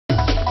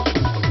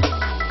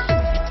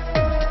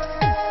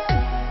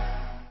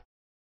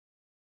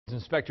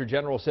Inspector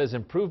General says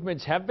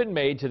improvements have been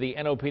made to the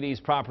NOPD's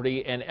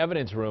property and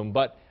evidence room,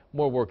 but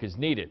more work is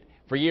needed.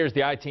 For years,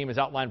 the I-Team has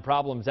outlined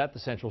problems at the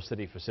Central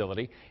City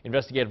facility.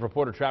 Investigative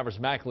reporter Travers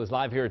Mackel is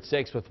live here at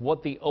 6 with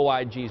what the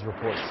OIG's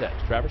report says.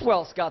 Travers?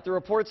 Well, Scott, the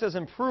report says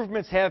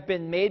improvements have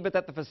been made, but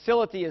that the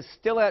facility is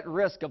still at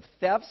risk of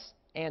thefts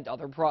and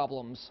other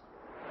problems.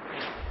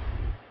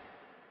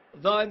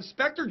 The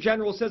Inspector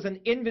General says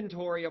an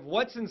inventory of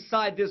what's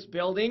inside this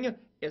building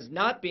is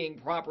not being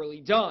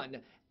properly done,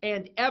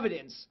 and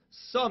evidence,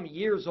 some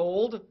years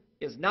old,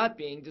 is not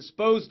being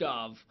disposed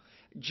of.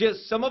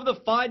 Just some of the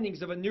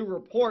findings of a new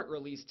report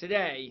released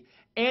today,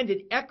 and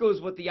it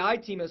echoes what the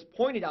I-Team has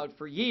pointed out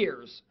for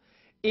years.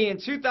 In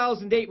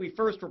 2008, we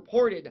first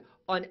reported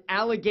on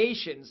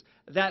allegations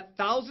that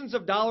thousands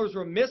of dollars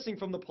were missing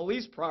from the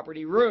police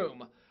property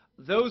room.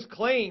 Those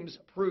claims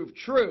proved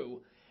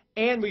true,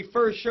 and we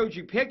first showed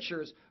you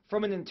pictures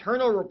from an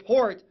internal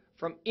report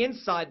from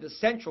inside the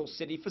Central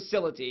City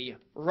facility.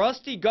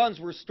 Rusty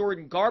guns were stored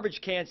in garbage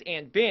cans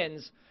and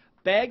bins,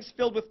 bags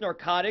filled with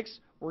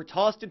narcotics were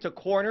tossed into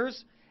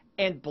corners,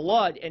 and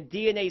blood and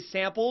DNA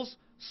samples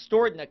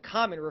stored in a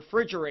common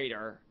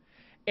refrigerator.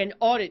 An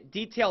audit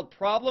detailed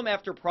problem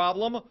after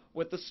problem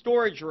with the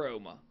storage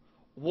room.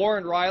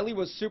 Warren Riley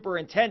was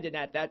superintendent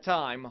at that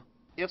time.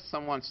 If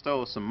someone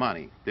stole some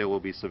money, there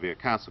will be severe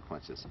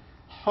consequences.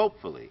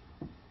 Hopefully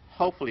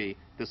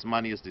this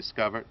money is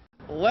discovered.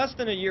 Less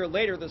than a year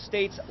later, the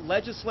state's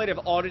legislative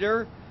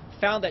auditor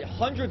found that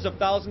hundreds of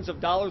thousands of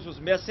dollars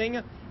was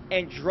missing,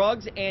 and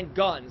drugs and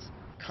guns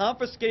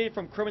confiscated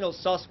from criminal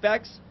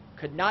suspects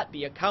could not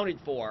be accounted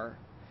for.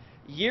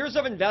 Years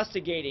of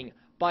investigating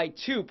by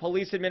two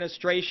police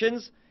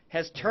administrations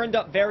has turned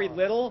up very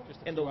little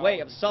in the way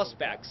of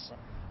suspects.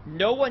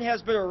 No one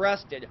has been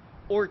arrested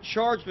or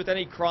charged with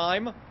any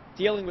crime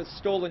dealing with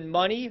stolen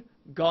money,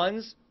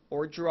 guns,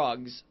 or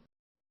drugs.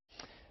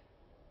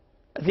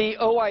 The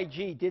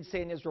OIG did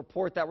say in his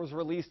report that was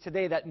released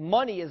today that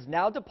money is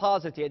now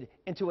deposited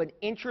into an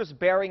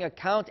interest-bearing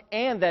account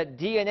and that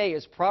DNA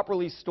is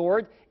properly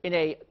stored in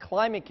a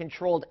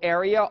climate-controlled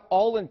area.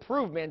 All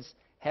improvements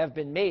have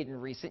been made in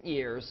recent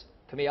years.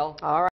 Camille? All right.